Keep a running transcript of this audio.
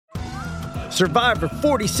Survivor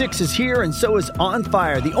 46 is here, and so is On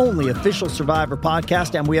Fire, the only official Survivor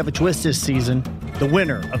podcast, and we have a twist this season. The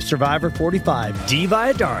winner of Survivor 45, Dee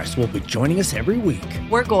Valladares, will be joining us every week.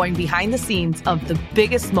 We're going behind the scenes of the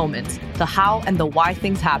biggest moments, the how and the why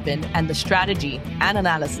things happen, and the strategy and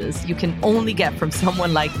analysis you can only get from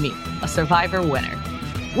someone like me, a Survivor winner.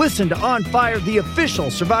 Listen to On Fire, the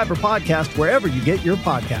official Survivor podcast, wherever you get your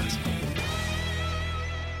podcast.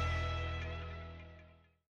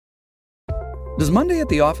 Does Monday at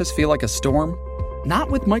the office feel like a storm? Not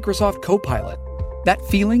with Microsoft Copilot. That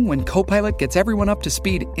feeling when Copilot gets everyone up to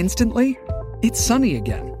speed instantly? It's sunny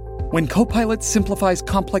again. When Copilot simplifies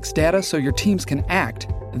complex data so your teams can act,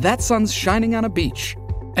 that sun's shining on a beach.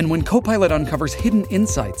 And when Copilot uncovers hidden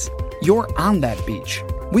insights, you're on that beach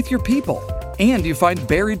with your people, and you find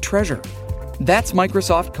buried treasure. That's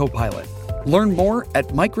Microsoft Copilot. Learn more at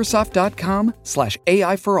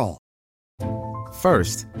Microsoft.com/AI for all.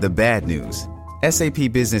 First, the bad news.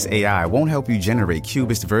 SAP Business AI won't help you generate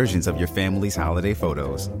cubist versions of your family's holiday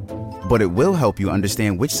photos. But it will help you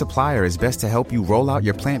understand which supplier is best to help you roll out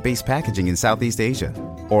your plant-based packaging in Southeast Asia,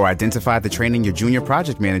 or identify the training your junior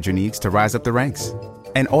project manager needs to rise up the ranks,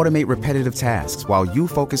 and automate repetitive tasks while you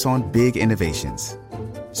focus on big innovations,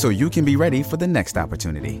 so you can be ready for the next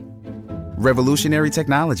opportunity. Revolutionary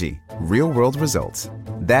technology, real-world results.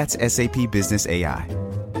 That's SAP Business AI.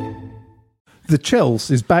 The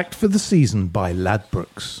Chels is backed for the season by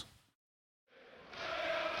Ladbrokes.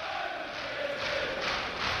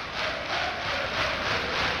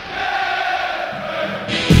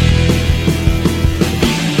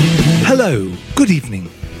 Hello, good evening,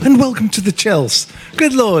 and welcome to the Chels.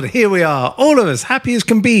 Good Lord, here we are, all of us happy as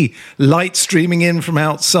can be. Light streaming in from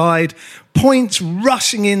outside, points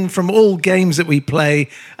rushing in from all games that we play,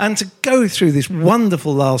 and to go through this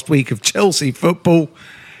wonderful last week of Chelsea football,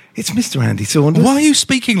 it's Mr. Andy Saunders. Why are you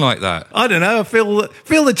speaking like that? I don't know. I feel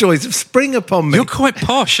the joys of spring upon me. You're quite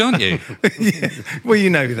posh, aren't you? Yeah. Well, you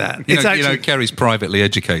know that. You know, Kerry's privately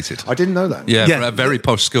educated. I didn't know that. Yeah, from a very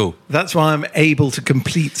posh school. That's why I'm able to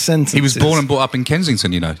complete sentences. He was born and brought up in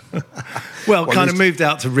Kensington, you know. well, kind of moved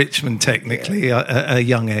out to Richmond technically at a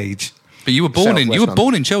young age. But you were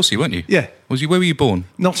born in Chelsea, weren't you? Yeah. Where were you born?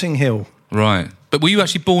 Notting Hill. Right. But were you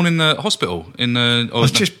actually born in the hospital? I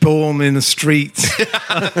was just born in the streets.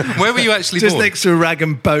 Where were you actually just born? Just next to a rag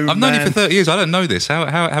and bone I've known you for 30 years. I don't know this.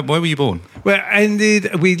 How where were you born? Well,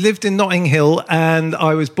 we lived in Notting Hill, and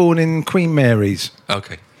I was born in Queen Mary's.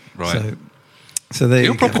 Okay, right. So there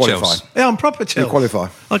You're proper Chelsea. Yeah, I'm proper Chelsea. You qualify.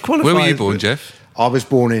 I qualify. Where were you born, Jeff? I was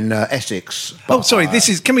born in Essex. Oh, sorry.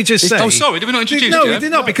 Can we just say? Oh, sorry. Did we not introduce you? No, we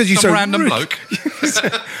did not, because you're so random rude. bloke.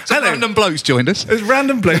 Some random bloke's joined us. A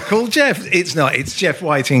random bloke called Jeff. It's not. It's Jeff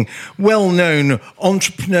Whiting, well-known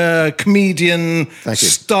entrepreneur, comedian,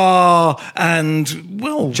 star, and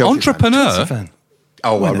Chelsea entrepreneur. Fan.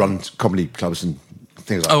 Oh, I run comedy clubs and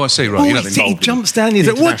things like that. Oh, I see. Right. He jumps down. He's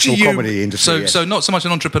like, "What do you?" Comedy industry. So not so much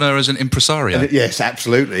an entrepreneur as an impresario. Yes,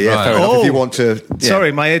 absolutely. Yeah, Right. fair enough. If you want to. Yeah.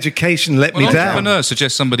 Sorry, my education let me An down. entrepreneur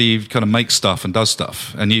suggests somebody who kind of makes stuff and does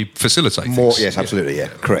stuff, and you facilitate More. things. Yes, absolutely. Yeah,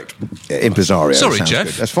 correct. Yeah, impresario. Sorry, sounds Jeff.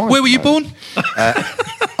 good. That's fine. Where were you born?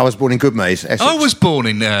 I was born in Goodmays, Essex. I was born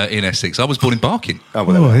in Essex. I was born in Barking. Oh,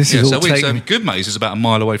 well, this is So all taken. Goodmays is about a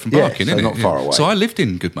mile away from Yeah, Barking, so isn't not it? far away. So I lived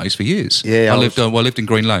in Goodmays for years. Yeah, I lived in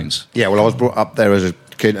Green Lanes. Yeah, well, I was brought up there as a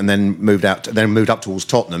kid, and then moved up towards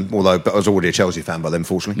Tottenham. But I was already a Chelsea fan by then,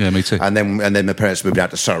 fortunately. Yeah, me too. And then my parents moved out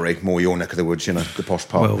to Surrey, more your neck of the woods, the posh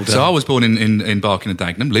part. Well, So I was born in Barking and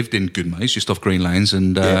Dagenham, lived in Goodmays, just off Green Lanes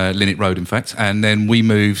and Linnet Road, in fact. And then we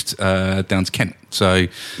moved down to Kent. So,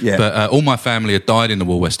 but all my family had died in the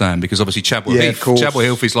war, West Ham, because obviously Chadwell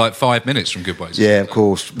Heath is like 5 minutes from Goodways. Yeah, of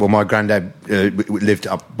course. Well, my granddad lived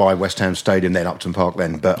up by West Ham Stadium, then Upton Park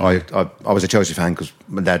then. But I was a Chelsea fan because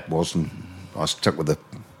my dad was, and I stuck with the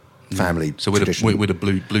family tradition. We're the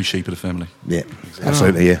blue sheep of the family. Yeah,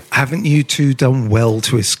 absolutely, yeah. Haven't you two done well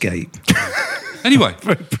to escape? Anyway.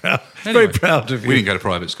 Very proud of you. We didn't go to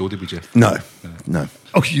private school, did we, Jeff? No.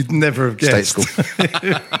 Oh, you'd never have guessed. State school.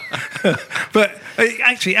 But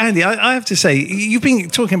actually, Andy, I have to say, you've been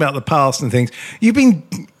talking about the past and things. You've been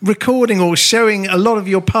recording or showing a lot of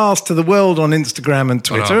your past to the world on Instagram and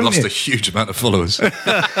Twitter. I've lost a huge amount of followers.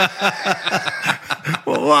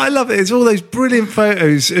 Well, I love it. It's all those brilliant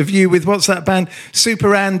photos of you with, what's that band?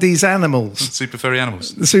 Super Andy's Animals. Super Furry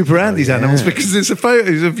Animals. The Super Andy's Animals, because there's a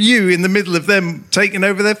photos of you in the middle of them taking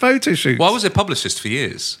over their photo shoots. Well, I was a publicist for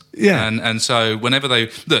years. Yeah. And so whenever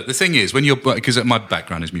look, the thing is, because my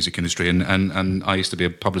background is music industry and I used to be a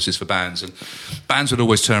publicist for bands, and bands would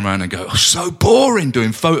always turn around and go, "Oh, so boring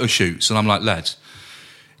doing photo shoots." And I'm like, lads,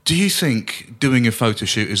 do you think doing a photo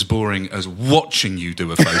shoot is boring as watching you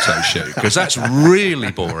do a photo shoot? Because that's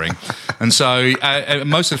really boring. And so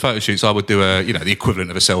most of the photo shoots, I would do the equivalent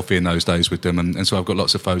of a selfie in those days with them. And so I've got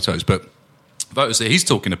lots of photos. But photos that he's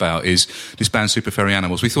talking about is this band Super Furry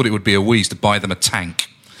Animals. We thought it would be a wheeze to buy them a tank.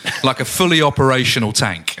 Like a fully operational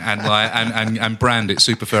tank, and brand it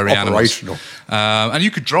Super Furry Animals. And you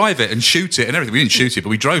could drive it and shoot it and everything. We didn't shoot it, but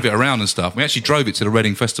we drove it around and stuff. We actually drove it to the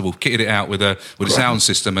Reading Festival, kitted it out with a sound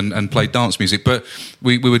system and played dance music. But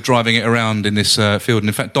we were driving it around in this field. And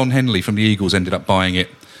in fact, Don Henley from the Eagles ended up buying it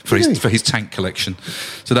for his tank collection.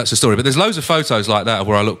 So that's the story. But there's loads of photos like that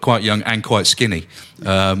where I look quite young and quite skinny,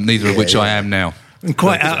 neither of which I am now. And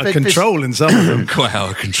quite out of control in some of them. Quite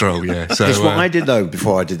out of control, yeah. So, it's what I did, though,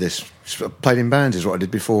 before I did this. Played in bands is what I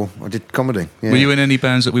did before I did comedy. Yeah. Were you in any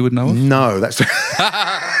bands that we would know of? No, that's...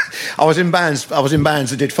 I was in bands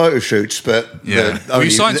that did photo shoots, but... Yeah. Were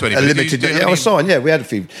you signed to anything? I was signed, yeah. We had a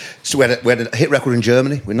few... So we had a hit record in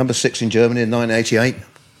Germany. We're number 6 in Germany in 1988.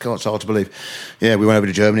 God, it's hard to believe. Yeah, we went over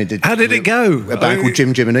to Germany. How did it go? A band called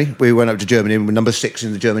Jim Jiminy. We went over to Germany and we're number 6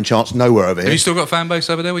 in the German charts. Nowhere over here. Have you still got a fan base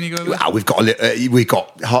over there when you go over there? Well, we've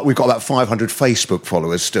got about 500 Facebook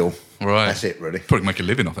followers still. Right. That's it, really. Probably make a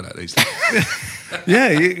living off of that these days.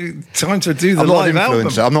 Yeah, time to do the live album.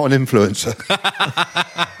 I'm not an influencer.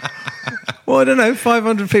 Well, I don't know,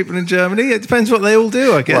 500 people in Germany. It depends what they all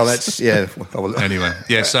do, I guess. Well, that's, yeah. Anyway,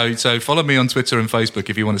 yeah, so follow me on Twitter and Facebook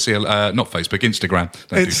if you want to see, not Facebook, Instagram.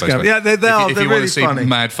 Don't do Facebook. Yeah, they are. If they're you really want to see funny.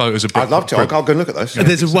 mad photos of... I'd love to. I'll go and look at those. Yeah.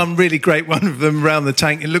 There's one really great one of them around the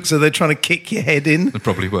tank. It looks like they're trying to kick your head in. They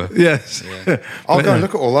probably were. Yes. Yeah. I'll go and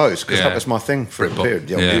look at all those, because that was my thing for a period,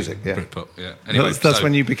 the old music. Yeah. Britpop, yeah. Anyway, that's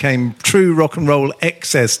when you became true rock and roll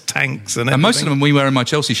excess tanks and everything. And most of them we wear in my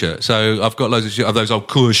Chelsea shirt. So I've got loads of those old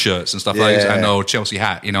Coors shirts and stuff like that, and old Chelsea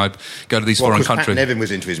hat. You know, I'd go to these foreign countries. Pat Nevin was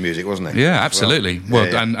into his music, wasn't he? Yeah, absolutely.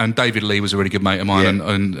 Well, and David Lee was a really good mate of mine,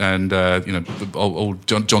 and you know, old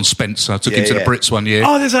John Spence. I took him to the Brits one year.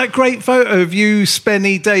 Oh, there's that great photo of you,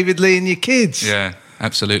 Spenny, David Lee, and your kids. Yeah.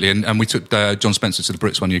 Absolutely, and we took John Spencer to the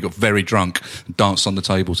Brits one year, got very drunk, danced on the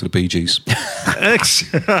table to the Bee Gees.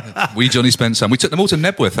 We, Johnny Spencer, and we took them all to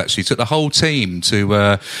Nebworth, actually, took the whole team to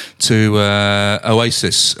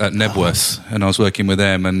Oasis at Nebworth, and I was working with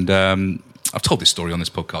them, and I've told this story on this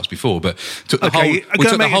podcast before, but took the whole team,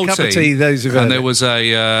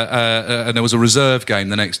 and there was a reserve game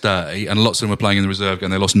the next day, and lots of them were playing in the reserve game.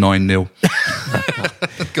 They lost 9-0.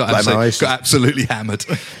 got absolutely hammered.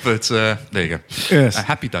 But there you go. Yes.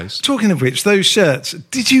 Happy days. Talking of which, those shirts.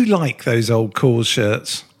 Did you like those old Coors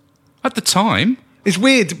shirts at the time? It's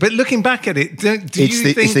weird, but looking back at it, do you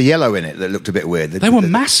think... It's the yellow in it that looked a bit weird. They were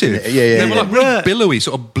massive. They were like really billowy,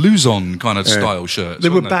 sort of blouson kind of style shirts. They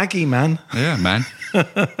were baggy, man. Yeah, man.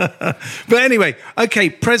 But anyway,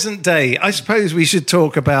 okay, present day. I suppose we should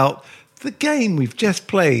talk about the game we've just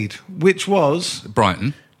played, which was...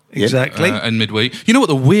 Brighton. Exactly. And midweek. You know what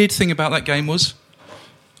the weird thing about that game was?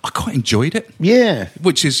 I quite enjoyed it. Yeah.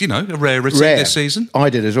 Which is, you know, a rarity this season.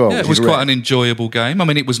 I did as well. Yeah, it was quite an enjoyable game. I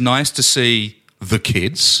mean, it was nice to see the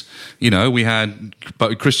kids. You know, we had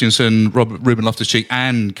Christensen, Ruben Loftus-Cheek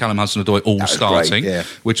and Callum Hudson-Odoi all starting,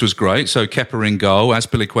 which was great. So Kepa in goal,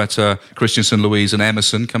 Azpilicueta, Christensen, Louise and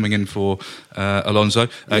Emerson coming in for Alonso.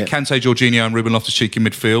 Kante, Jorginho and Ruben Loftus-Cheek in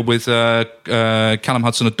midfield with Callum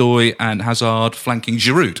Hudson-Odoi and Hazard flanking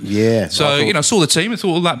Giroud. Yeah. So, you know, I saw the team and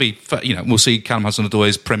thought, well, that'd be, you know, we'll see Callum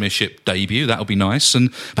Hudson-Odoi's Premiership debut. That'll be nice.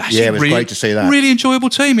 And but actually, it was great to see that. Really enjoyable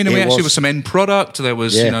team. You know, we actually was some end product. There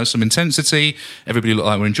was, you know, some intensity. Everybody looked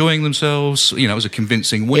like they were enjoying themselves. You know, it was a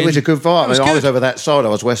convincing win. It was a good vibe. I was over that side. I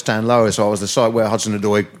was West Stand lower, so I was the side where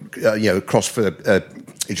Hudson-Odoi, crossed for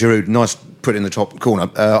Giroud. Nice put in the top corner.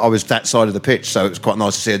 I was that side of the pitch, so it was quite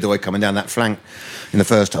nice to see Odoi coming down that flank in the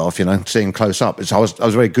first half. You know, seeing close up. I was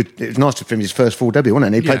very good. It was nice to film his first full debut, wasn't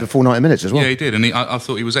it? And he played the full 90 minutes as well. Yeah, he did, and I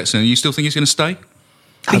thought he was excellent. You still think he's going to stay?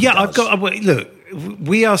 Look,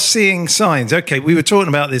 we are seeing signs. Okay, we were talking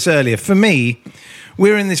about this earlier. For me,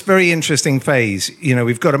 we're in this very interesting phase. You know,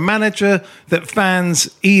 we've got a manager that fans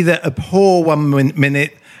either abhor 1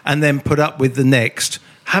 minute and then put up with the next,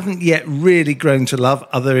 haven't yet really grown to love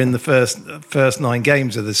other in the first 9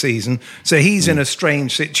 games of the season. So he's in a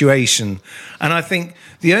strange situation. And I think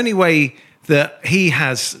the only way that he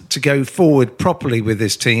has to go forward properly with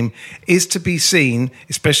this team is to be seen,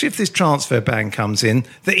 especially if this transfer ban comes in,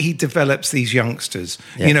 that he develops these youngsters.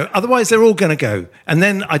 Yeah. You know, otherwise they're all going to go. And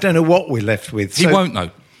then I don't know what we're left with. He won't, though.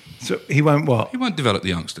 So he won't what? He won't develop the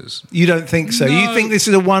youngsters. You don't think so? No. You think this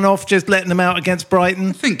is a one-off, just letting them out against Brighton?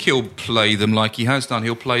 I think he'll play them like he has done.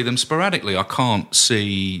 He'll play them sporadically. I can't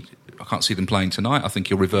see can't see them playing tonight. I think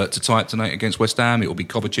he'll revert to type tonight against West Ham. It will be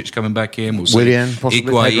Kovacic coming back in. We'll see Willian,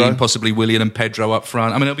 possibly Higuain, Pedro. possibly Willian and Pedro up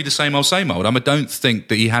front. I mean, it'll be the same old, same old. I don't think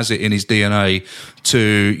that he has it in his DNA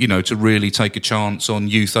to really take a chance on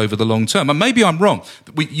youth over the long term. And maybe I'm wrong.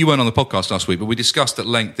 You weren't on the podcast last week, but we discussed at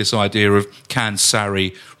length this idea of can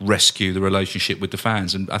Sarri rescue the relationship with the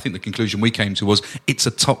fans? And I think the conclusion we came to was it's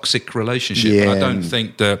a toxic relationship. Yeah. And I don't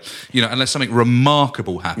think that, unless something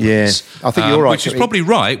remarkable happens. Yeah, I think you're right. Which is probably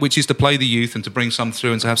right, which is to play the youth and to bring some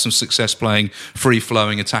through and to have some success playing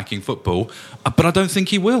free-flowing, attacking football. But I don't think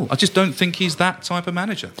he will. I just don't think he's that type of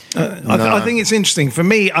manager. I think it's interesting. For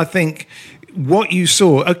me, I think what you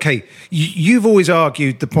saw, you've always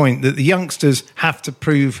argued the point that the youngsters have to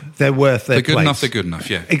prove their worth, their place. They're good enough,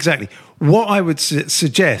 yeah. Exactly. What I would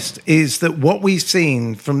suggest is that what we've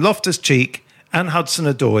seen from Loftus-Cheek and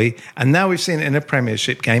Hudson-Odoi, and now we've seen it in a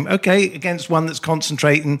Premiership game, against one that's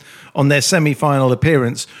concentrating on their semi-final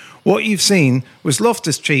appearance, what you've seen was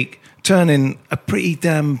Loftus-Cheek turning a pretty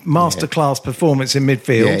damn masterclass performance in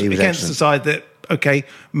midfield against the side that,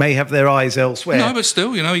 may have their eyes elsewhere. No, but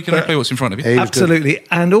still, you can only play what's in front of you. Absolutely. Good.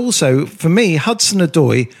 And also, for me,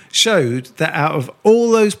 Hudson-Odoi showed that out of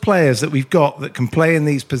all those players that we've got that can play in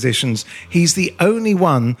these positions, he's the only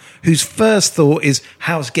one whose first thought is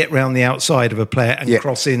how to get round the outside of a player and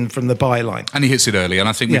cross in from the byline. And he hits it early. And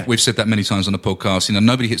I think we've said that many times on the podcast.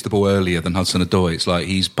 Nobody hits the ball earlier than Hudson-Odoi. It's like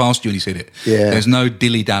he's passed you and he's hit it. Yeah. There's no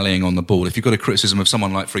dilly-dallying on the ball. If you've got a criticism of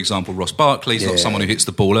someone like, for example, Ross Barkley, he's not someone who hits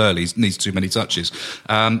the ball early. He needs too many touches.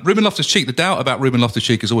 Ruben Loftus-Cheek, the doubt about Ruben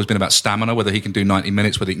Loftus-Cheek has always been about stamina, whether he can do 90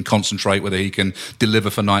 minutes, whether he can concentrate, whether he can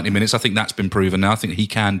deliver for 90 minutes. I think that's been proven now. I think he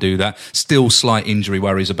can do that. Still slight injury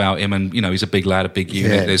worries about him, and he's a big lad, a big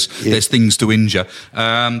unit. There's things to injure.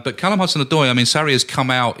 But Callum Hudson-Odoi, Sarri has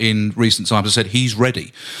come out in recent times and said he's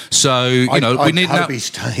ready. So we need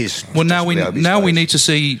now. We need to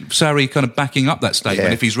see Sarri kind of backing up that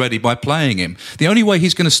statement if he's ready by playing him. The only way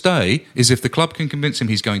he's going to stay is if the club can convince him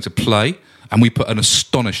he's going to play. And we put an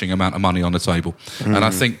astonishing amount of money on the table. And I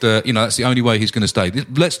think that, that's the only way he's going to stay.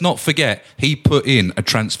 Let's not forget, he put in a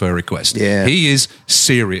transfer request. Yeah. He is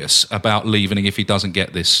serious about leaving if he doesn't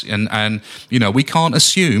get this. And we can't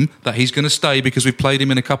assume that he's going to stay because we've played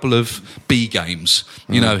him in a couple of B games.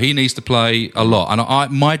 He needs to play a lot.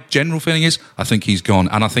 And my general feeling is, I think he's gone.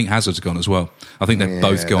 And I think Hazard's gone as well. I think they're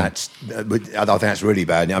both gone. I think that's really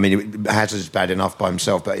bad. Hazard's bad enough by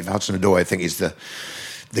himself, but if Hudson-Odoi, I think, is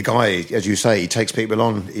the guy, as you say, he takes people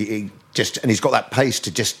on. And he's got that pace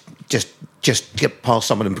to just get past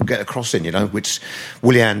someone and get a cross in, which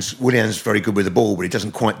Willian's very good with the ball, but he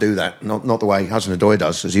doesn't quite do that. Not the way Hudson-Odoi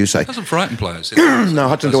does, as you say. It doesn't frighten players. No,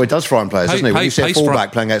 Hudson-Odoi does frighten players, doesn't he? When you see a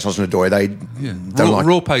fullback playing against Hudson-Odoi, they don't like.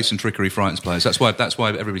 Raw pace and trickery frightens players. That's why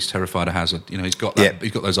everybody's terrified of Hazard. He's got that.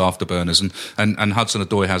 He's got those afterburners, and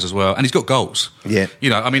Hudson-Odoi has as well, and he's got goals. Yeah.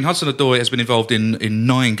 Hudson-Odoi has been involved in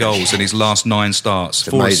 9 goals in his last 9 starts,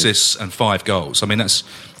 4 assists and 5 goals. That's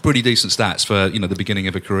pretty decent stats for the beginning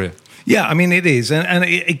of a career. Yeah, it is, and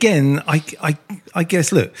again, I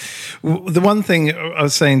guess. Look, the one thing I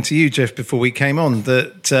was saying to you, Jeff, before we came on,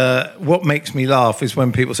 that what makes me laugh is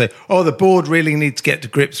when people say, "Oh, the board really need to get to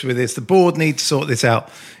grips with this. The board needs to sort this out."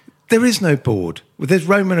 There is no board. There's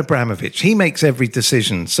Roman Abramovich. He makes every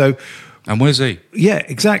decision. So, and where's he? Yeah,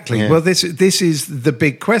 exactly. Yeah. Well, this is the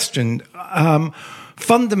big question.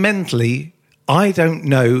 Fundamentally, I don't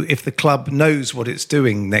know if the club knows what it's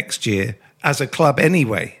doing next year as a club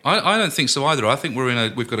anyway. I don't think so either. I think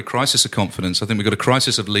we've got a crisis of confidence. I think we've got a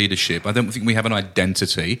crisis of leadership. I don't think we have an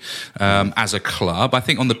identity as a club. I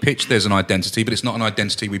think on the pitch there's an identity, but it's not an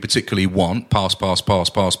identity we particularly want. Pass,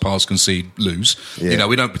 concede, lose. Yeah.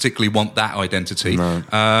 We don't particularly want that identity. No.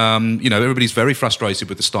 Everybody's very frustrated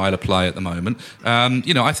with the style of play at the moment.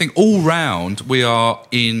 I think all round we are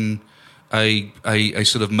in a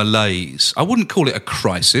sort of malaise. I wouldn't call it a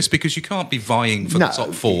crisis because you can't be vying for the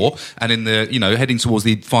top 4 and in the heading towards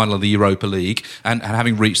the final of the Europa League and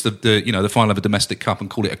having reached the final of a domestic cup and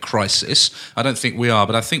call it a crisis. I don't think we are,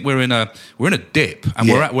 but I think we're in a dip and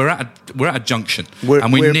we're at a junction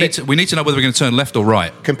and we need to know whether we're going to turn left or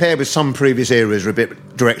right. Compared with some previous eras, we're a bit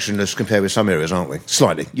directionless compared with some eras, aren't we?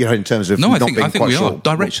 Slightly, in terms of I think we are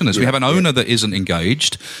directionless. We have an owner that isn't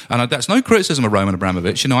engaged, and that's no criticism of Roman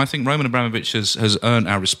Abramovich. I think Roman Abramovich Abramovich has earned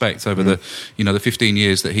our respect over the 15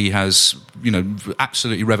 years that he has,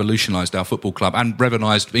 absolutely revolutionised our football club and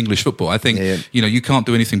revolutionised English football. I think, you can't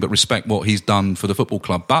do anything but respect what he's done for the football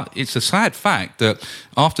club. But it's a sad fact that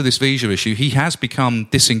after this visa issue, he has become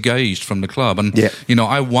disengaged from the club. And,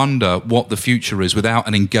 I wonder what the future is without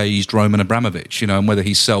an engaged Roman Abramovich, and whether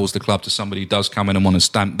he sells the club to somebody who does come in and want to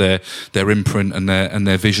stamp their imprint and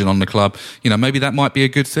their vision on the club. Maybe that might be a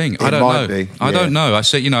good thing. I don't know. I don't know. I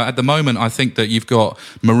say, at the moment, I think that you've got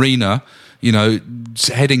Marina,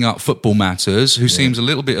 heading up Football Matters, who seems a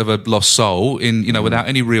little bit of a lost soul without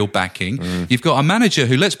any real backing. You've got a manager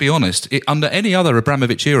who, let's be honest, under any other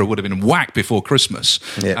Abramovich era would have been whacked before Christmas.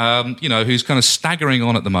 Who's kind of staggering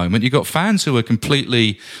on at the moment. You've got fans who are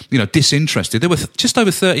completely, disinterested. There were just over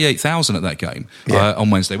 38,000 at that game on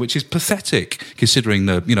Wednesday, which is pathetic considering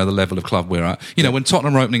the level of club we're at. When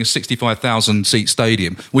Tottenham are opening a 65,000 seat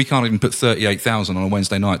stadium, we can't even put 38,000 on a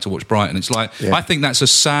Wednesday night to watch Brighton. It's like, I think that's a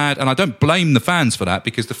sad, and I don't blame the fans for that,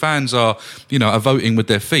 because the fans are voting with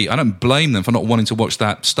their feet. I don't blame them for not wanting to watch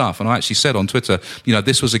that stuff. And I actually said on Twitter,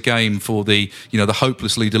 this was a game for the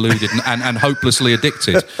hopelessly deluded and hopelessly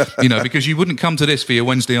addicted. Because you wouldn't come to this for your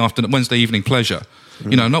Wednesday evening pleasure.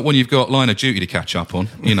 Not when you've got Line of Duty to catch up on.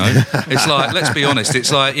 It's like, let's be honest.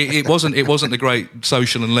 It's like it wasn't the great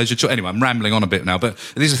social and leisure. Anyway, I'm rambling on a bit now, but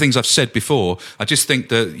these are things I've said before. I just think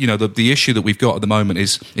that the issue that we've got at the moment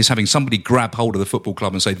is having somebody grab hold of the football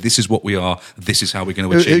club and say, this is what we are. This is how we're going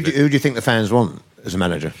to achieve it. Who do you think the fans want as a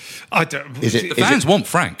manager? I don't. The fans want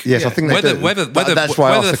Frank. Yes, I think they do. That's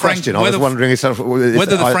why I asked the question. I was wondering if that's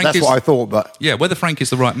what I thought. But whether Frank is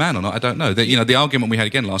the right man or not, I don't know. The argument we had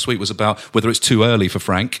again last week was about whether it's too early for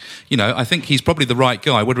Frank. I think he's probably the right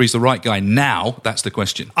guy. Whether he's the right guy now, that's the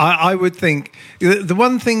question. I would think the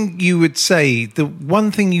one thing you would say, the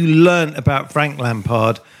one thing you learnt about Frank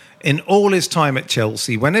Lampard in all his time at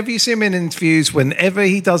Chelsea, whenever you see him in interviews, whenever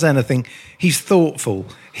he does anything, he's thoughtful.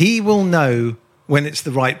 He will know when it's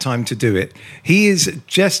the right time to do it. He is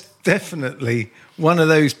just definitely one of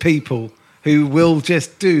those people who will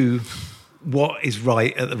just do what is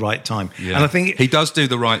right at the right time. Yeah. And I think he does do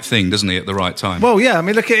the right thing, doesn't he, at the right time? Well, yeah, I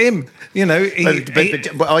mean, look at him. Dobbing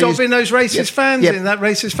those racist fans in, that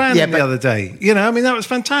racist fan the other day. That was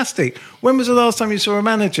fantastic. When was the last time you saw a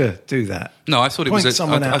manager do that? No, I thought it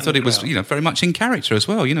was very much in character as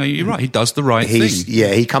well. You're right. He does the right thing.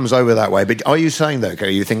 Yeah, he comes over that way. But are you saying, though,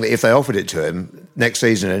 Gary, you think that if they offered it to him next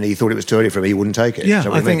season and he thought it was too early for him, he wouldn't take it? Yeah,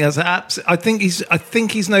 I think that's I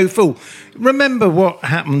think he's no fool. Remember what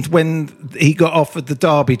happened when he got offered the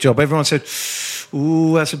Derby job? Everyone said,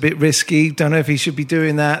 "Ooh, that's a bit risky. Don't know if he should be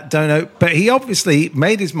doing that. Don't know." But he obviously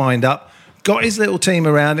made his mind up, got his little team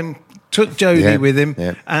around him, took Jodie with him,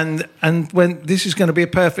 and went, this is going to be a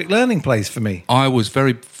perfect learning place for me. I was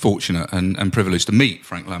very fortunate and privileged to meet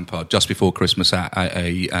Frank Lampard just before Christmas at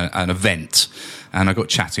an event, and I got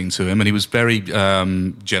chatting to him, and he was very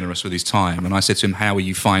generous with his time. And I said to him, "How are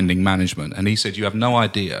you finding management?" And he said, "You have no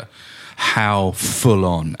idea how full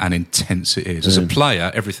on and intense it is. As a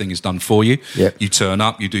player, everything is done for you. Yep. You turn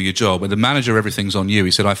up, you do your job. With the manager, everything's on you."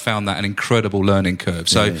 He said, "I found that an incredible learning curve."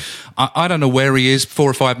 So I don't know where he is 4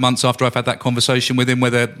 or 5 months after I've had that conversation with him,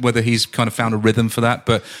 whether he's kind of found a rhythm for that.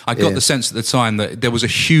 But I got the sense at the time that there was a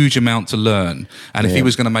huge amount to learn. And if he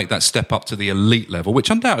was going to make that step up to the elite level,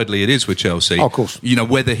 which undoubtedly it is with Chelsea, of course,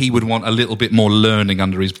 whether he would want a little bit more learning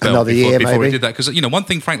under his belt before he did that. Because, one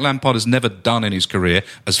thing Frank Lampard has never done in his career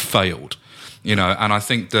has failed. And I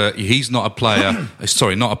think that he's not a player.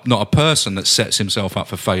 not a person that sets himself up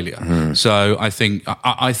for failure. So I think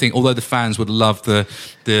although the fans would love the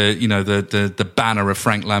banner of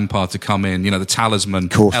Frank Lampard to come in, the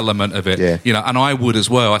talisman element of it, and I would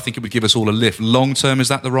as well. I think it would give us all a lift. Long term, is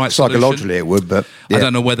that the right solution? Psychologically, it would, but I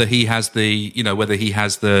don't know whether he has the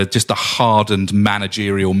just the hardened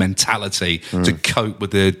managerial mentality to cope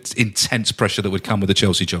with the intense pressure that would come with the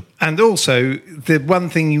Chelsea job. And also, the one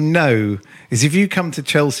thing is if you come to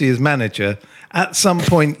Chelsea as manager, at some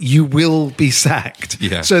point you will be sacked.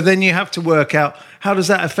 Yeah. So then you have to work out, how does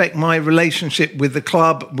that affect my relationship with the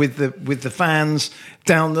club, with the fans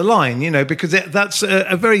down the line? Because that's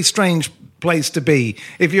a very strange place to be.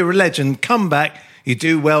 If you're a legend, come back, you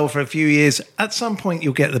do well for a few years, at some point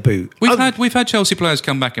you'll get the boot. We've had Chelsea players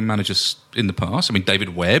come back and manage us in the past. I mean,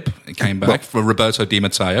 David Webb came back, for Roberto Di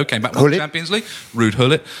Matteo came back from the Champions League. Ruud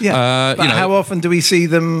Gullit. Yeah, but how often do we see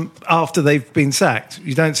them after they've been sacked?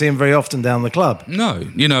 You don't see them very often down the club. No,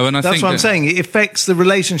 and I think that's what I'm saying. It affects the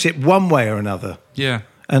relationship one way or another. Yeah.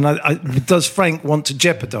 And does Frank want to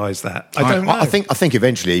jeopardise that? I don't know. I think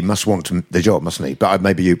eventually he must want the job, mustn't he? But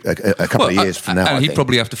maybe a couple of years from now. And he'd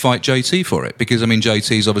probably have to fight JT for it, because I mean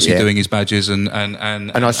JT's obviously doing his badges and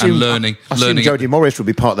learning. I assume Jody Morris would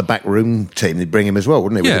be part of the backroom team. They'd bring him as well,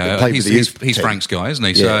 wouldn't he? Yeah, he's Frank's guy, isn't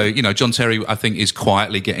he? Yeah. So John Terry, I think, is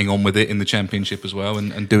quietly getting on with it in the Championship as well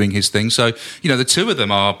and doing his thing. So the two of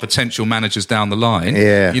them are potential managers down the line.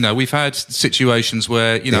 Yeah. We've had situations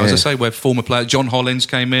where as I say, where former player John Hollins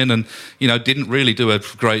came in and didn't really do a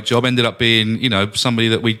great job, ended up being somebody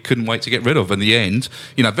that we couldn't wait to get rid of in the end.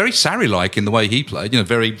 Very Sarri-like in the way he played. Had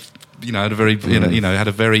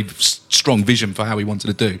a very strong vision for how he wanted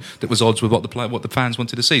to do that was odds with what the fans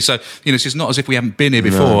wanted to see. So it's just not as if we haven't been here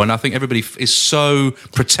before. And I think everybody is so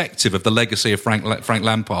protective of the legacy of Frank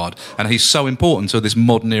Lampard, and he's so important to this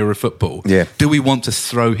modern era of football. Yeah. Do we want to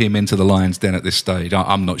throw him into the Lions' den at this stage?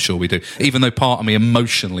 I'm not sure we do, even though part of me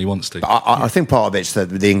emotionally wants to. I think part of it's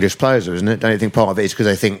the English players, isn't it? Don't you think part of it is because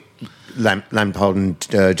they think Lampard and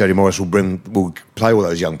Jody Morris will play all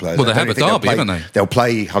those young players? Well, they have a derby, haven't they? They'll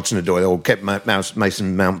play Hudson-Odoi, they'll get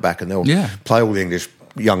Mason Mount back, and they'll play all the English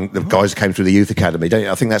the guys that came through the youth academy. Don't you?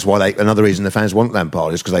 I think that's why another reason the fans want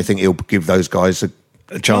Lampard is because they think he'll give those guys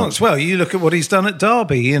a chance. Well, you look at what he's done at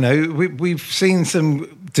Derby. We've seen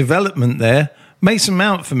some development there. Mason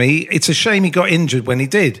Mount, for me, it's a shame he got injured when he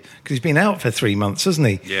did, because he's been out for 3 months, hasn't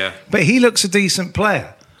he? Yeah. But he looks a decent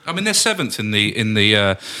player. I mean, they're seventh in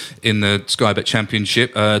the Sky Bet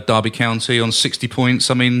Championship. Derby County on 60 points.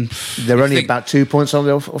 I mean, they're only about 2 points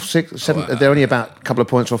off 6, 7. They're only about a couple of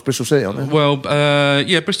points off Bristol City, aren't they? Well,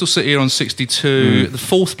 Bristol City are on 62. The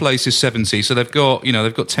fourth place is 70, so they've got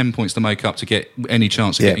 10 points to make up to get any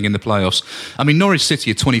chance of getting in the playoffs. I mean, Norwich City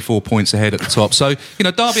are 24 points ahead at the top. So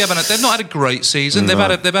Derby they've not had a great season.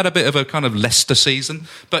 No. They've had a bit of a kind of Leicester season.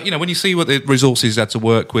 But when you see what the resources had to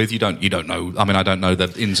work with, you don't know. I mean, I don't know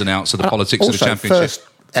the ins and outs of the politics of the Championship. First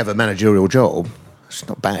ever managerial job. It's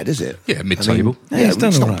not bad, is it? Yeah, mid-table. He's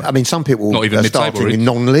done all right. I mean, some people not even are starting in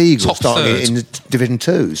non-league or starting in Division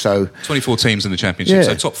 2. So 24 teams in the Championship,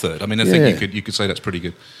 so top third. I mean, I think you could say that's pretty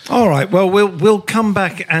good. All right, well, we'll come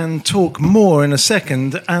back and talk more in a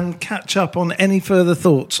second and catch up on any further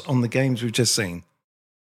thoughts on the games we've just seen.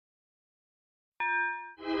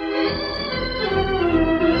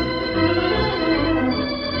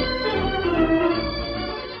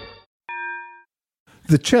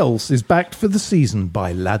 The Chelsea is backed for the season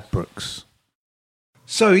by Ladbrokes.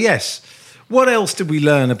 So, yes, what else did we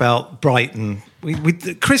learn about Brighton?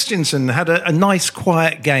 Christensen had a nice,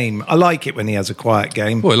 quiet game. I like it when he has a quiet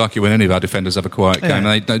game. Well, I like it when any of our defenders have a quiet game.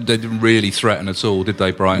 They didn't really threaten at all, did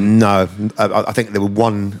they, Brighton? No, I think there were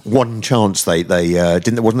one chance they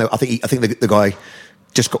didn't. There wasn't. I think the guy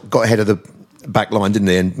just got ahead of the back line, didn't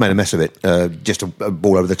he, and made a mess of it. Just a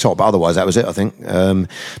ball over the top. But otherwise, that was it, I think.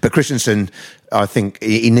 But Christensen, I think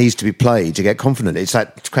he needs to be played to get confident. It's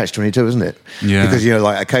that catch-22, isn't it? Yeah. Because,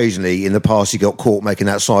 occasionally in the past he got caught making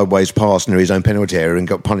that sideways pass near his own penalty area and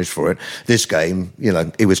got punished for it. This game,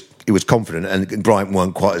 he was confident, and Brighton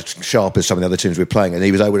weren't quite as sharp as some of the other teams we were playing, and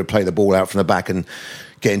he was able to play the ball out from the back and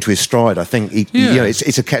get into his stride. I think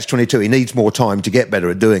it's a catch-22. He needs more time to get better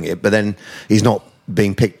at doing it, but then he's not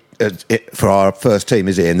being picked for our first team,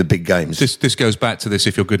 is he, in the big games? This goes back to this: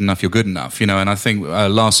 if you're good enough, you're good enough. And I think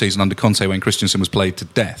last season under Conte, when Christensen was played to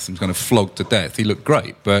death and was kind of flogged to death, he looked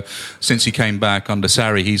great. But since he came back under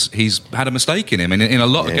Sarri, he's had a mistake in him, and in a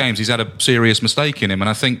lot of games, he's had a serious mistake in him. And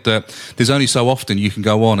I think that there's only so often you can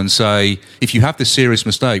go on and say, if you have this serious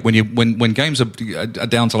mistake, when games are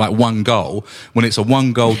down to like one goal, when it's a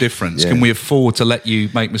 1-goal difference, can we afford to let you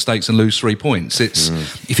make mistakes and lose 3 points?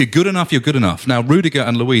 If you're good enough, you're good enough. Now, Rudiger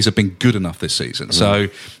and Luiz have been good enough this season. So,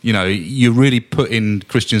 you really put in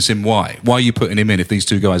Christensen. Why are you putting him in if these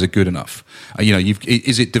two guys are good enough?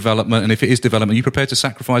 Is it development? And if it is development, are you prepared to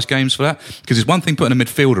sacrifice games for that? Because it's one thing putting a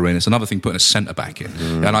midfielder in, it's another thing putting a centre-back in.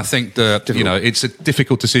 And I think that, it's a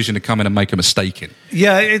difficult decision to come in and make a mistake in.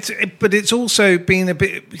 Yeah, but it's also been a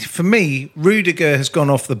bit, for me, Rudiger has gone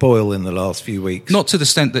off the boil in the last few weeks. Not to the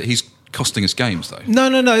extent that he's costing us games, though.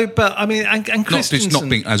 No. But I mean, and Christensen, not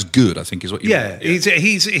being as good, I think, is what you mean. He's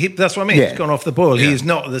that's what I mean. He's gone off the boil. Yeah. He's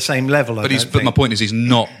not at the same level. But my point is, he's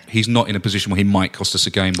not in a position where he might cost us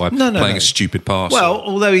a game by playing a stupid pass. Well,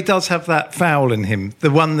 although he does have that foul in him,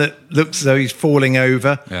 the one that looks as though he's falling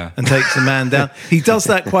over and takes the man down. He's done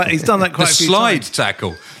that quite a few times. The slide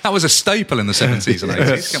tackle. That was a staple in the 70s and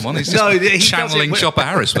 80s. Come on, he's just channeling Chopper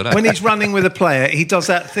Harris for that. When he's running with a player, he does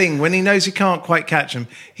that thing. When he knows he can't quite catch him,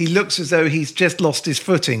 he looks as though he's just lost his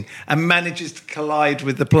footing and manages to collide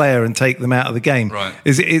with the player and take them out of the game. Right.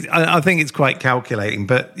 I think it's quite calculating.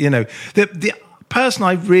 But, the person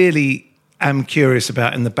I really am curious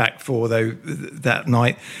about in the back four, though, that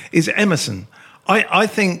night, is Emerson. I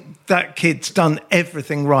think that kid's done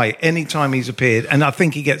everything right anytime he's appeared, and I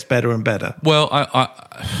think he gets better and better. Well,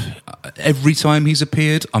 every time he's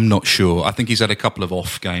appeared, I'm not sure. I think he's had a couple of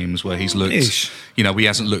off games where he's looked, he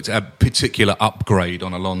hasn't looked at a particular upgrade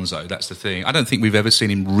on Alonso. That's the thing. I don't think we've ever seen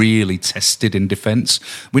him really tested in defence.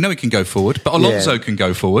 We know he can go forward, but Alonso can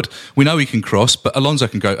go forward. We know he can cross, but Alonso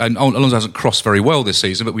can go. And Alonso hasn't crossed very well this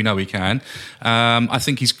season, but we know he can. I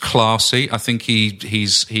think he's classy. I think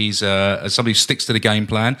he's somebody who sticks to the game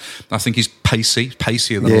plan. I think he's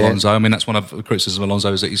pacier than Alonso. I mean, that's one of the criticisms of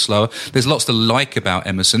Alonso, is that he's slower. There's lots to like about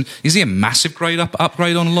Emerson. Is he a massive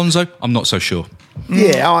upgrade on Alonso? I'm not so sure.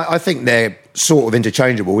 Yeah, I think they're sort of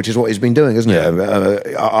interchangeable, which is what he's been doing, isn't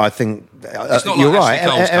it? I think it's not you're like right.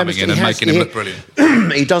 Ashley Cole's coming in and making him look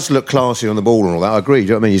brilliant. He does look classy on the ball and all that. I agree. Do you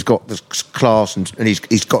know what I mean? He's got this class and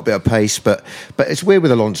he's got a bit of pace, but it's weird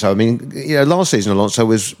with Alonso. I mean, last season Alonso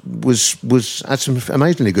was had some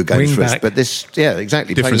amazingly good games for us, but this,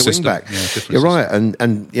 exactly, different playing as a wing back. You're right, and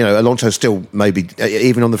Alonso still maybe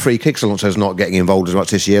even on the free kicks, Alonso's not getting involved as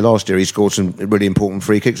much this year. Last year he scored some really important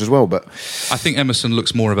free kicks as well. But I think Emerson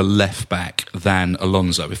looks more of a left back than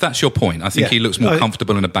Alonso. If that's your point, I think he looks more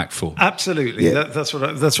comfortable in a back four. Absolutely, that's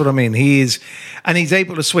what I mean. He is, and he's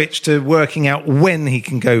able to switch to working out when he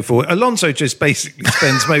can go for it. Alonso just basically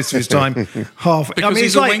spends most of his time half. Because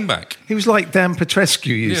he's a wing back. He was like Dan Petrescu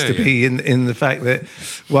used to be in the fact that,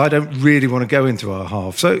 well, I don't really want to go into our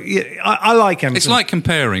half. So I like Emerson. It's like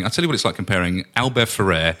comparing. I'll tell you what it's like comparing Albert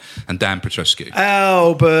Ferrer and Dan Petrescu.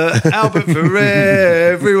 Albert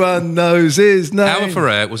Ferrer. Everyone knows his name. Albert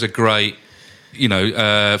Ferrer was a great,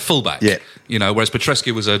 fullback. Yeah. Whereas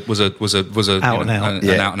Petrescu was an out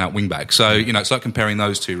and out wing back. So it's like comparing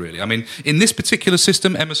those two really. I mean, in this particular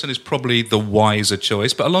system, Emerson is probably the wiser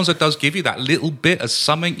choice, but Alonso does give you that little bit of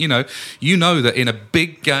something. You know that in a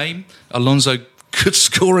big game, Alonso could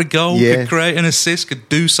score a goal, could create an assist, could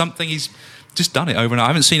do something. He's just done it over and over. I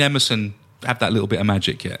haven't seen Emerson have that little bit of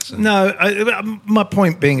magic yet. So. No, my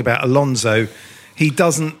point being about Alonso, he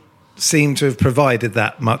doesn't seem to have provided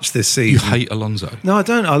that much this season. You hate Alonso? No, I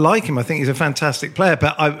don't. I like him. I think he's a fantastic player.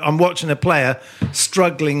 But I'm watching a player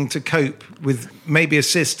struggling to cope with maybe a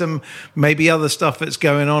system, maybe other stuff that's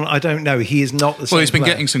going on. I don't know. He is not the same. Well, he's been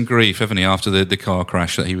player. Getting some grief, hasn't he, after the car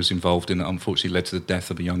crash that he was involved in that unfortunately led to the death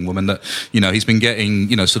of a young woman. That he's been getting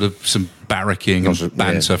sort of some barracking and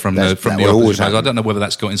banter from the opposition. I don't know whether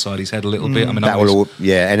that's got inside his head a little bit. I mean,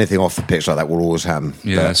 anything off the pitch like that will always happen.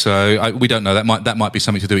 Yeah, so we don't know. That might be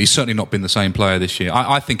something to do. He's certainly not been the same player this year.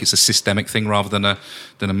 I think it's a systemic thing rather than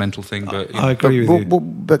a mental thing. But I agree with you.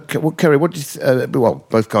 But Kerry, what do you?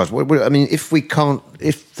 Both guys. I mean,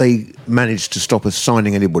 if they manage to stop us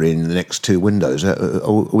signing anybody in the next two windows, are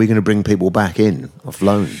we going to bring people back in off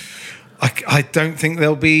loan? I don't think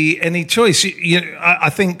there'll be any choice. I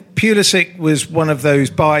think Pulisic was one of those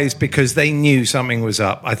buys because they knew something was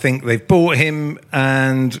up. I think they've bought him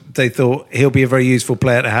and they thought he'll be a very useful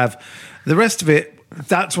player to have. The rest of it,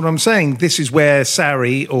 that's what I'm saying. This is where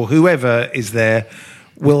Sarri or whoever is there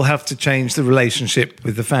will have to change the relationship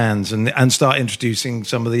with the fans and start introducing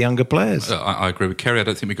some of the younger players. I agree with Kerry. I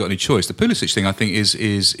don't think we've got any choice. The Pulisic thing, I think, is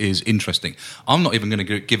interesting. I'm not even going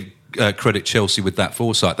to give credit Chelsea with that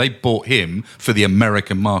foresight. They bought him for the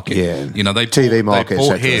American market. Yeah. They TV market. They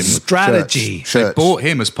bought him strategy. They bought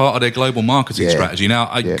him as part of their global marketing strategy. Now,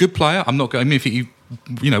 a good player. I'm not going. I mean, if you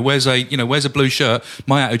wears a blue shirt,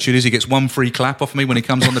 my attitude is he gets one free clap off me when he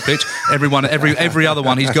comes on the pitch. Every other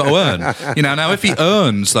one he's got to earn. Now if he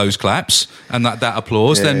earns those claps and that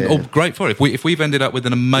applause, then great for it. If we've ended up with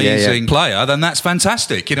an amazing player, then that's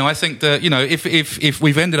fantastic. I think that if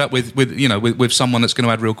we've ended up with someone that's going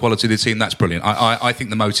to add real quality to the team, that's brilliant. I think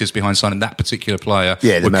the motives behind signing that particular player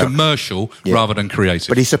were commercial rather than creative.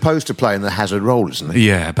 But he's supposed to play in the Hazard role, isn't he?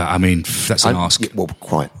 Yeah, but I mean that's an ask. Well,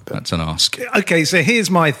 quite. That's an ask. Okay, so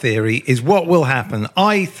here's my theory, is what will happen.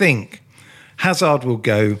 I think Hazard will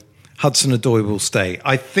go, Hudson-Odoi will stay.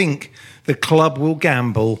 I think the club will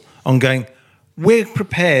gamble on going, we're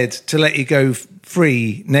prepared to let you go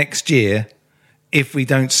free next year if we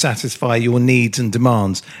don't satisfy your needs and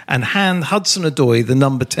demands, and hand Hudson-Odoi the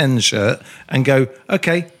number 10 shirt and go,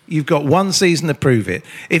 okay, you've got one season to prove it.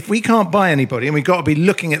 If we can't buy anybody, and we've got to be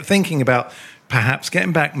thinking about perhaps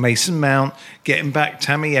getting back Mason Mount, getting back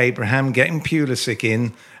Tammy Abraham, getting Pulisic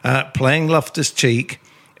in, playing Loftus-Cheek.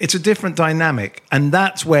 It's a different dynamic. And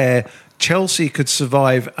that's where Chelsea could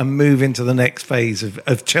survive and move into the next phase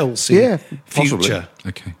of Chelsea future.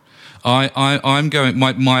 Okay. I'm going.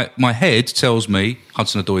 My head tells me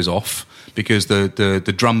Hudson-Odoi's off because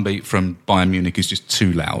the drumbeat from Bayern Munich is just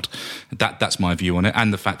too loud. That's my view on it,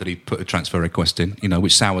 and the fact that he put a transfer request in,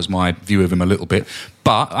 which sours my view of him a little bit.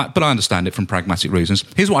 But I understand it from pragmatic reasons.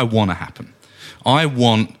 Here's what I want to happen. I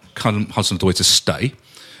want Hudson-Odoi to stay.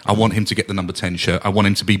 I want him to get the number 10 shirt. I want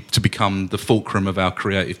him to become the fulcrum of our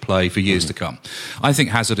creative play for years to come. I think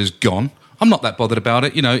Hazard is gone. I'm not that bothered about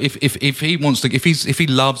it. If he wants to, if he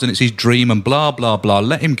loves and it's his dream and blah blah blah,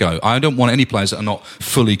 let him go. I don't want any players that are not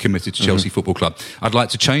fully committed to Chelsea Football Club. I'd like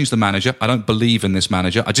to change the manager. I don't believe in this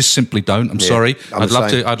manager. I just simply don't. I'm sorry. I'd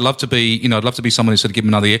love to be someone who said give him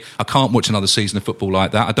another year. I can't watch another season of football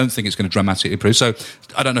like that. I don't think it's going to dramatically improve. So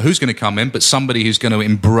I don't know who's going to come in, but somebody who's going to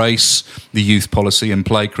embrace the youth policy and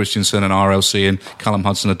play Christensen and RLC and Callum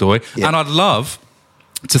Hudson-Odoi. Yeah. And I'd love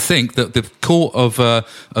to think that the court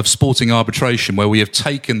of sporting arbitration, where we have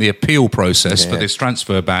taken the appeal process for this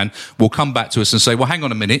transfer ban, will come back to us and say, well, hang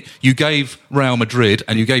on a minute, you gave Real Madrid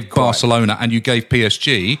and you gave Barcelona and you gave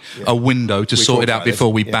PSG a window to sort it out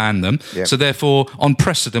before we ban them. Yeah. So therefore, on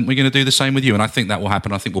precedent, we're going to do the same with you. And I think that will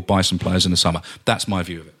happen. I think we'll buy some players in the summer. That's my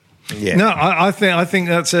view of it. Yeah. No, I think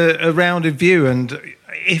that's a rounded view, and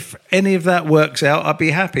if any of that works out, I'd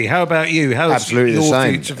be happy. How about you? How's Absolutely your the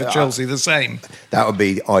same. future for Chelsea the same? That would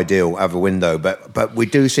be ideal, have a window. But we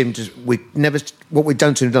do seem to... What we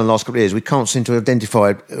don't seem to have done the last couple of years, we can't seem to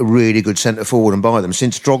identify a really good centre-forward and buy them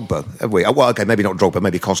since Drogba, have we? Well, OK, maybe not Drogba,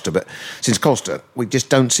 maybe Costa, but since Costa, we just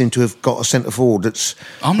don't seem to have got a centre-forward that's...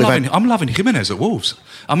 I'm loving Jimenez at Wolves.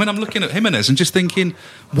 I mean, I'm looking at Jimenez and just thinking,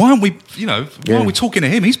 why aren't we talking to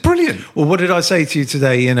him? He's brilliant. Well, what did I say to you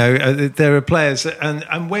today? There are players,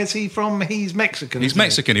 and where's he from? He's Mexican. He's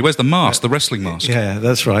Mexican. He wears the mask, the wrestling mask. Yeah,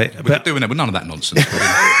 that's right. We're doing it with none of that nonsense.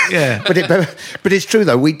 Yeah, but it's true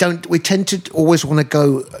though. We tend to always want to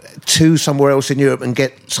go to somewhere else in Europe and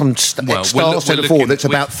get some star centre forward that's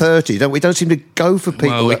about 30. We don't seem to go for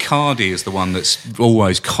people. Well, Icardi is the one that's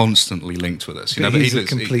always constantly linked with us. But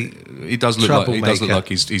he does look like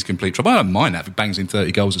he's complete trouble. I don't mind that if he bangs in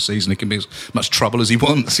 30 goals a season. He can be as much trouble as he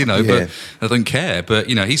wants, but I don't care. But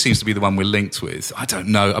he seems to be the one we're linked with. I don't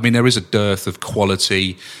know. I mean, there is a dearth of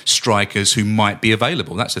quality strikers who might be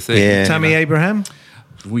available. That's the thing. Yeah. Tammy Abraham.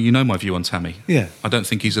 Well, you know my view on Tammy. Yeah. I don't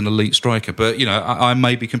think he's an elite striker, but, I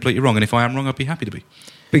may be completely wrong, and if I am wrong, I'd be happy to be.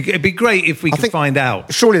 It'd be great if we could find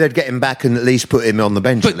out. Surely they'd get him back and at least put him on the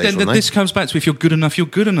bench. But then this comes back to if you're good enough, you're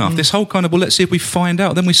good enough. This whole kind of, let's see if we find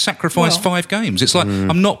out. Then we sacrifice 5 games. It's like,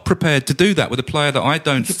 I'm not prepared to do that with a player that I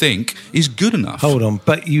don't think is good enough. Hold on,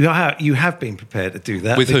 but you have been prepared to do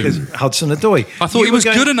that. With because who? Hudson-Odoi. I thought he was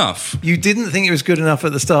good enough. You didn't think it was good enough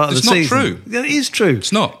at the start of the season. It's not true. Yeah, it is true.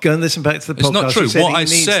 It's not. Go and listen back to the podcast. It's not true.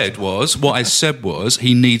 What I said was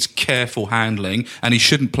he needs careful handling and he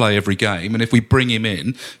shouldn't play every game. And if we bring him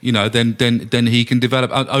in, then he can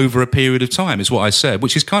develop over a period of time, is what I said,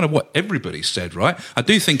 which is kind of what everybody said, right? I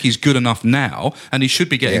do think he's good enough now, and he should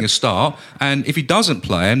be getting a start. And if he doesn't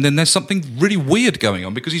play him, then there's something really weird going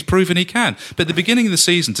on because he's proven he can. But at the beginning of the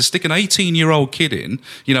season, to stick an 18-year-old kid in,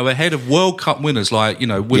 ahead of World Cup winners like,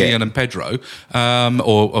 Willian and Pedro,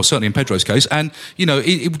 or certainly in Pedro's case, and,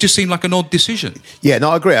 it just seemed like an odd decision. Yeah,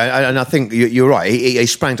 no, I agree. And I think you're right. He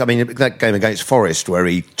sprang, that game against Forest where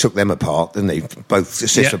he took them apart, didn't he?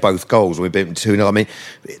 Both assists for both goals. We beat him 2-0. I mean,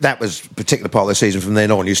 that was a particular part of the season from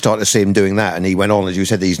then on. You start to see him doing that, and he went on, as you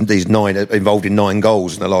said, these 9, involved in 9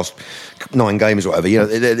 goals in the last 9 games or whatever.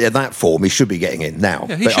 In that form, he should be getting in now.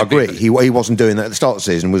 Yeah, but I agree. He wasn't doing that at the start of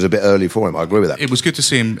the season. It was a bit early for him. I agree with that. It was good to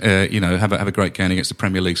see him, have a great game against the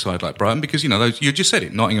Premier League side like Brighton because, those, you just said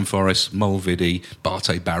it, Nottingham Forest, Mulvidi,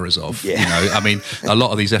 Bate Barazov. Yeah. A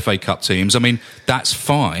lot of these FA Cup teams, that's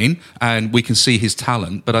fine, and we can see his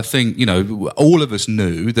talent, but I think, all of us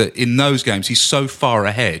knew that in those games he's so far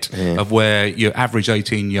ahead of where your average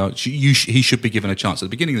 18-year-old, he should be given a chance. At the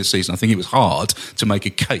beginning of the season, I think it was hard to make a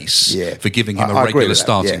case for giving him a regular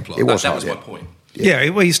starting plot. That was my point. Yeah,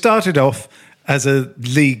 well, he started off as a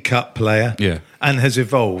League Cup player and has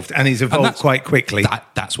evolved, and he's evolved quite quickly.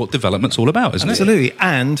 That's what development's all about, isn't it? Absolutely,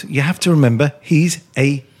 and you have to remember, he's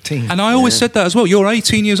 18. And I always said that as well. You're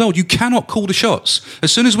 18 years old. You cannot call the shots.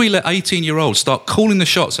 As soon as we let 18-year-olds start calling the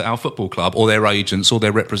shots at our football club or their agents or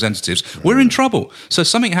their representatives, we're in trouble. So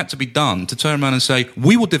something had to be done to turn around and say,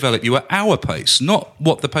 we will develop you at our pace, not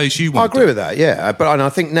what the pace you want. I agree with that, yeah. But I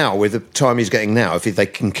think now, with the time he's getting now, if they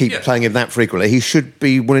can keep playing him that frequently, he should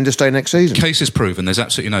be willing to stay next season. Case is proven. There's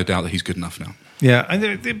absolutely no doubt that he's good enough now.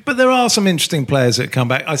 Yeah, but there are some interesting players that come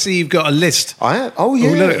back. I see you've got a list. Look,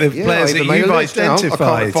 the players that you've identified.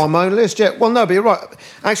 I can't find my own list yet. Well, no, but you're right.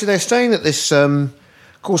 Actually, they're saying that this... of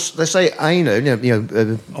course, they say Aina,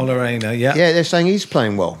 Ola Aina, yeah. Yeah, they're saying he's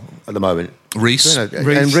playing well. at the moment. Reece. And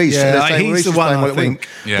Reece. Yeah, they're saying he's Reece the is one, playing I well at wing. think.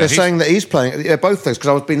 Yeah, they're saying that he's playing. Yeah, both those. Because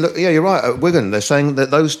I was being. Yeah, you're right. At Wigan, they're saying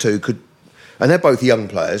that those two could, and they're both young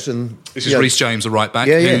players. And this is Reece James, the right back,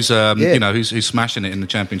 who's who's smashing it in the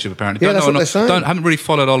Championship. Apparently, that's what they're saying. Haven't really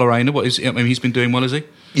followed Ola Reina. He's been doing well, has he?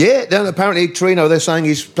 Yeah, then apparently Torino, they're saying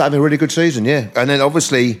he's having a really good season. Yeah, and then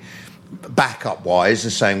obviously. Backup wise,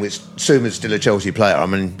 they're saying Zuma's still a Chelsea player. I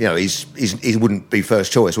mean, he wouldn't be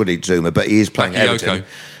first choice, would he, Zuma? But he is playing Everton.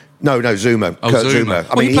 No, Zuma. Kurt Zuma.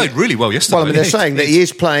 I mean, he played really well yesterday. Well, I mean, they're saying that he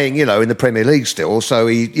is playing, in the Premier League still. So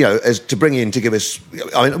he, as to bring in to give us.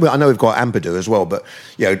 I know we've got Ampadu as well, but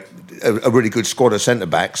a really good squad of centre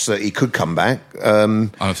backs that he could come back. I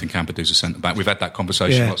don't think Ampadu's a centre back. We've had that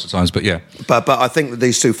conversation lots of times, but yeah. But I think that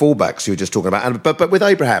these two fullbacks you were just talking about, but with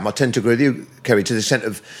Abraham, I tend to agree with you, Kerry, to the extent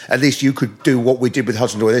of at least you could do what we did with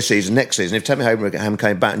Hudson-Odoi this season, next season. If Tammy Abraham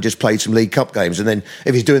came back and just played some League Cup games, and then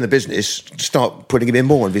if he's doing the business, start putting him in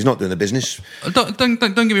more. And if he's not doing the business, don't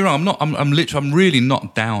get me wrong. I'm really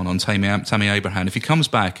not down on Tammy Abraham. If he comes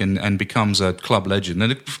back and becomes a club legend, then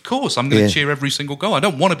of course I'm going to cheer every single goal. I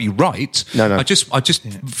don't want to be right. No. I just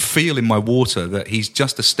feel in my water that he's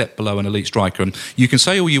just a step below an elite striker. And you can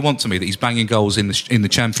say all you want to me that he's banging goals in the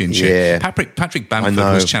Championship. Yeah. Patrick Bamford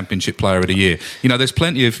was Championship Player of the Year. There's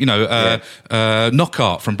plenty of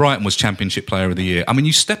Knockaert from Brighton was Championship Player of the Year. I mean,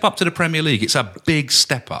 you step up to the Premier League, it's a big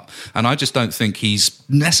step up, and I just don't think he's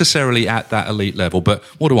necessarily at that elite level. But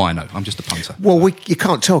what do I know? I'm just a punter. Well, you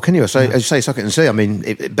can't tell, can you? So, as you say, suck it and see. I mean,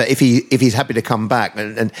 but if he's happy to come back,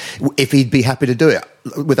 and if he'd be happy to do it.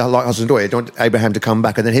 With a like Hudson-Odoi, I don't want Abraham to come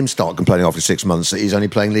back and then him start complaining after 6 months that he's only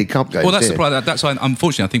playing League Cup games. Well, that's the problem. That's why,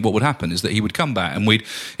 unfortunately, I think what would happen is that he would come back and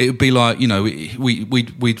it would be like,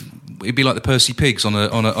 it'd be like the Percy Pigs on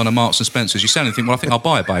a Marks and Spencer's. You stand and think, well, I think I'll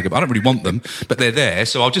buy a bag of. I don't really want them, but they're there,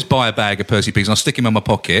 so I'll just buy a bag of Percy Pigs and I'll stick them in my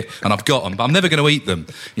pocket, and I've got them, but I'm never going to eat them.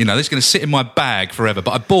 They're just going to sit in my bag forever.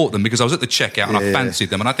 But I bought them because I was at the checkout and I fancied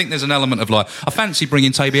them, and I think there's an element of I fancy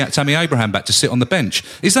bringing Tammy Abraham back to sit on the bench.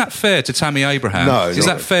 Is that fair to Tammy Abraham? No. Is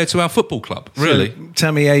that fair to our football club? Really? So,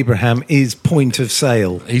 Tammy Abraham is point of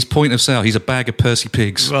sale. He's point of sale. He's a bag of Percy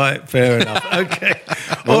Pigs. Right, fair enough. Okay.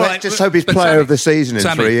 All right. Let's just hope he's player of the season in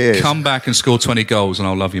Tammy, 3 years. Come back and score 20 goals and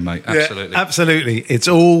I'll love you, mate. Absolutely. Yeah, absolutely. It's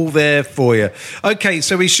all there for you. Okay,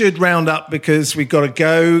 so we should round up because we've got to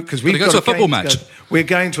go. Because we've got to a football match. We're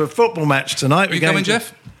going to a football match tonight. Are you coming,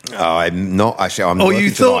 Jeff? I'm not actually. I'm. Oh, you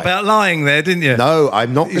thought about lying there, didn't you? No,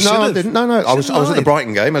 I'm not. No, I didn't. No. I was at the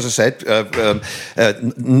Brighton game, as I said,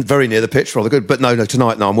 very near the pitch, rather good. But no,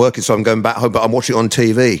 tonight. No, I'm working, so I'm going back home. But I'm watching it on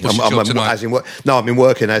TV. What's your job tonight? As in work. No, I've been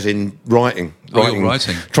working as in writing. You're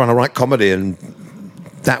writing. Trying to write comedy and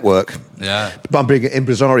that work. Yeah. But I'm being an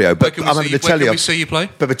impresario. But I'm having to tell you. Can we see you play?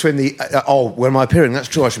 But between the where am I appearing? That's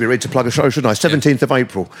true. I should be ready to plug a show, shouldn't I? 17th of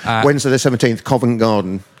April, Wednesday the 17th, Covent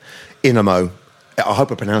Garden, Inamo. I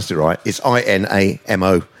hope I pronounced it right. It's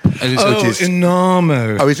INAMO.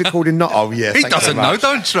 Inamo. Oh, is it called Inamo? Oh, yeah. He doesn't know.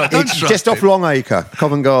 Don't trust just off Longacre,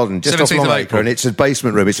 Covent Garden. Just off Longacre. And it's a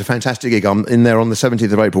basement room. It's a fantastic gig. I'm in there on the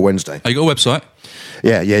 17th of April, Wednesday. Have you got a website?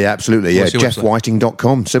 Yeah, absolutely. What's your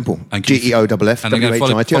JeffWhiting.com. Simple. GEOFF. And they're going to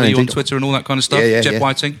follow you on Twitter and all that kind of stuff? Yeah. Jeff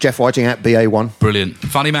Whiting? Jeff Whiting at BA1. Brilliant.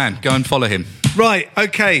 Funny man. Go and follow him. Right,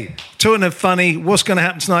 okay. Talking of funny, what's going to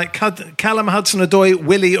happen tonight? Callum Hudson-Odoi,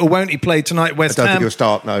 will he or won't he play tonight, West Ham? I don't think he'll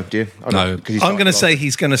start, no, do you? No. I'm going to say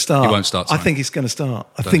he's going to start. He won't start tonight. I think he's going to start.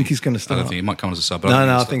 I think he's going to start. I don't think he might come as a sub.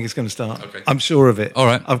 I think he's going to start. Okay. I'm sure of it. All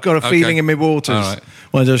right. I've got a feeling in my waters. All right.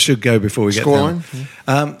 Well, I should go before we get down.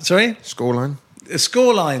 Scoreline? Sorry? Scoreline? The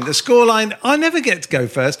scoreline. I never get to go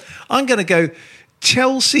first. I'm going to go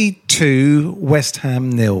Chelsea 2, West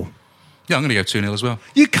Ham 0. Yeah, I'm going to go 2-0 as well.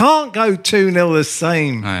 You can't go 2-0 the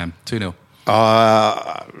same. I am. 2-0.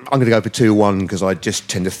 I'm going to go for 2-1 because I just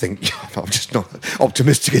tend to think I'm just not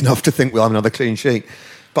optimistic enough to think we'll have another clean sheet.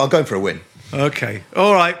 But I'm going for a win. Okay.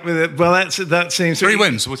 All right. Well, that seems... 3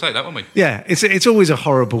 wins. We'll take that, won't we? Yeah. It's always a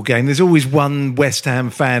horrible game. There's always one West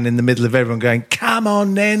Ham fan in the middle of everyone going, come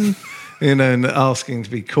on then... and asking to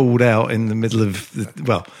be called out in the middle of...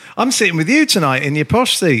 Well, I'm sitting with you tonight in your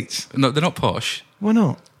posh seats. No, they're not posh. Why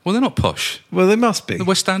not? Well, they're not posh. Well, they must be. The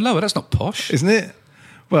West Stand Lower, that's not posh. Isn't it?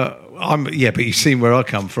 Well, but you've seen where I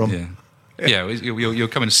come from. Yeah. Yeah, you're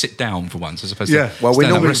coming to sit down for once as opposed to well, we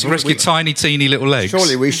normally rest your tiny, teeny little legs.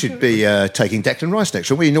 Surely we should be taking Declan Rice next.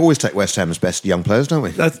 We always take West Ham's best young players, don't we?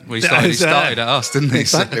 He started at us, didn't he?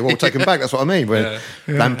 Exactly. Well, we'll take him back. That's what I mean.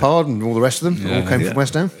 Lampard and all the rest of them all came from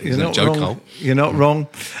West Ham. You're not wrong. You're not wrong.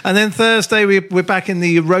 And then Thursday we're back in the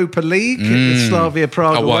Europa League, Slavia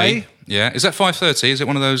Prague away. Yeah, is that 5:30? Is it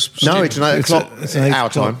one of those? No, it's an 8 o'clock. It's an 8 our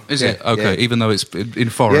o'clock. time. Is it? Okay, even though it's in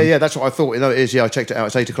foreign. Yeah, that's what I thought. No, it is. Yeah, I checked it out.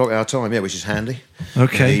 It's 8 o'clock our time. Yeah, which is handy.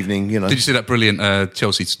 Okay. In the evening, Did you see that brilliant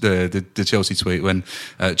Chelsea the Chelsea tweet when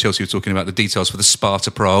Chelsea were talking about the details for the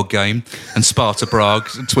Sparta Prague game, and Sparta Prague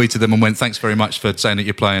tweeted them and went, "Thanks very much for saying that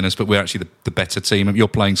you're playing us, but we're actually the better team. You're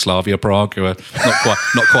playing Slavia Prague, who are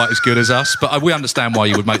not quite as good as us. But we understand why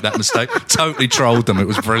you would make that mistake." Totally trolled them. It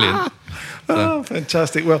was brilliant. Oh,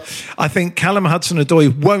 fantastic. Well, I think Callum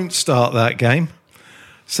Hudson-Odoi won't start that game.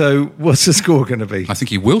 So what's the score going to be? I think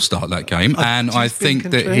he will start that game, and I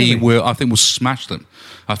think that he will. I think we'll smash them.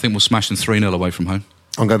 I think we'll smash them 3-0 away from home.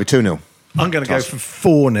 I'm going to be 2-0. I'm going to go for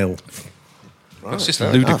 4-0. That's just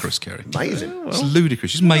ludicrous, Kerry. Amazing. It's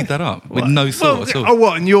ludicrous. You just made that up with no thought at all. Oh,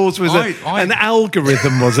 what? And yours was an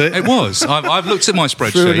algorithm, was it? It was. I've looked at my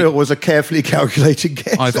spreadsheet. It was a carefully calculated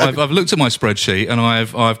guess. I've looked at my spreadsheet and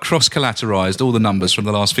I've cross-collateralised all the numbers from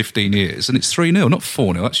the last 15 years, and it's 3-0, not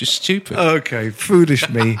 4-0. That's just stupid. Okay, foolish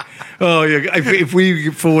me. Oh, if we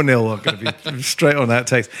get 4-0, I'm going to be straight on that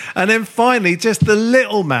text. And then finally, just the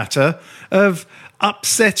little matter of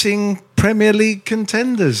upsetting Premier League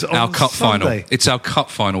contenders on our cup Sunday. final. It's our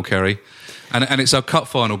cup final, Kerry. And it's our cup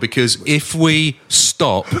final because if we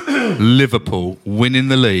stop Liverpool winning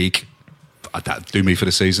the league, that'd do me for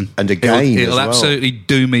the season. And again, it'll absolutely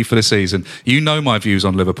do me for the season. You know my views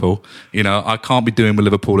on Liverpool. I can't be doing with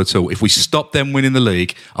Liverpool at all. If we stop them winning the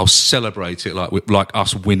league, I'll celebrate it like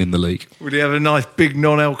us winning the league. Would you have a nice big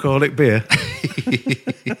non-alcoholic beer?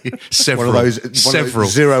 Several. One of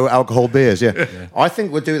those 0 alcohol beers, yeah. I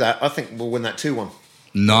think we'll do that. I think we'll win that 2-1.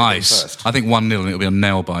 Nice. I think 1-0 and it'll be a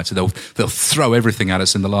nail biter. They'll throw everything at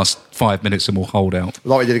us in the last 5 minutes and we'll hold out.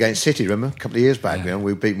 Like we did against City, remember? A couple of years back,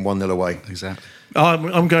 we beat them 1-0 away. Exactly.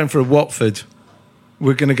 I'm going for a Watford.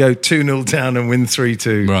 We're going to go 2-0 down and win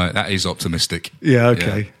 3-2. Right, that is optimistic. Yeah,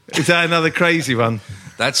 okay. Yeah. Is that another crazy one?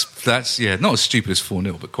 That's not as stupid as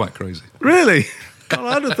 4-0, but quite crazy. Really? God,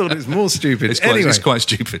 I'd have thought it was more stupid. It's quite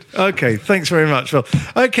stupid. Okay, thanks very much, Phil.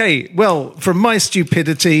 Okay, well, from my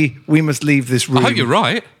stupidity, we must leave this room. I hope you're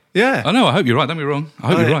right. Yeah. I know, I hope you're right. Don't be wrong. I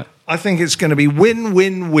hope you're right. I think it's going to be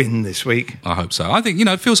win-win-win this week. I hope so. I think,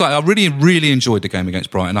 it feels like I really, really enjoyed the game against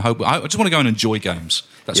Brighton. I just want to go and enjoy games.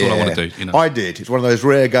 That's all I want to do. I did. It's one of those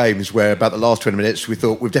rare games where about the last 20 minutes we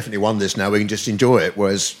thought we've definitely won this now. We can just enjoy it.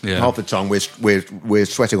 Whereas half the time we're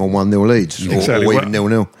sweating on 1-0 leads or even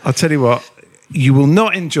 0-0. I'll tell you what, you will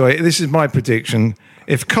not enjoy it. This is my prediction.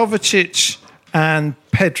 If Kovacic and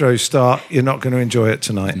Pedro start, you're not going to enjoy it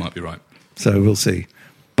tonight. You might be right. So we'll see.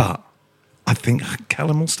 But I think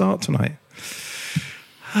Callum will start tonight.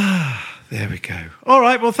 There we go. All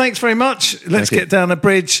right, well, thanks very much. Let's get down a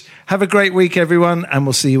bridge. Have a great week, everyone, and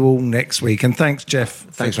we'll see you all next week. And thanks, Jeff.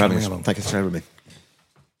 Thanks for having us. Thank you for having me.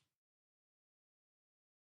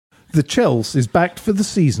 The Chels is backed for the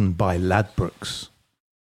season by Ladbrokes.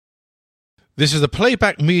 This is a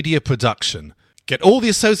Playback Media production. Get all the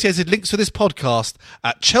associated links for this podcast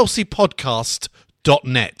at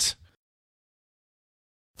chelseapodcast.net.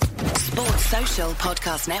 Sports Social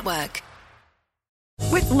Podcast Network.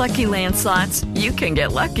 With Lucky Land Slots, you can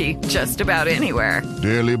get lucky just about anywhere.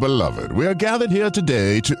 Dearly beloved, we are gathered here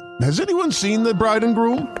today to... Has anyone seen the bride and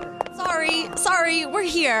groom? Sorry, we're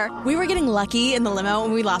here. We were getting lucky in the limo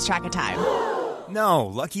and we lost track of time. No,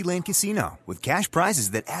 Lucky Land Casino, with cash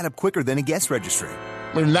prizes that add up quicker than a guest registry.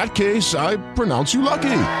 In that case, I pronounce you lucky.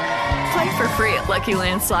 Play for free at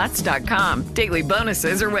LuckyLandSlots.com. Daily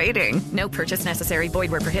bonuses are waiting. No purchase necessary.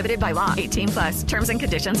 Void where prohibited by law. 18+. Terms and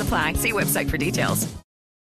conditions apply. See website for details.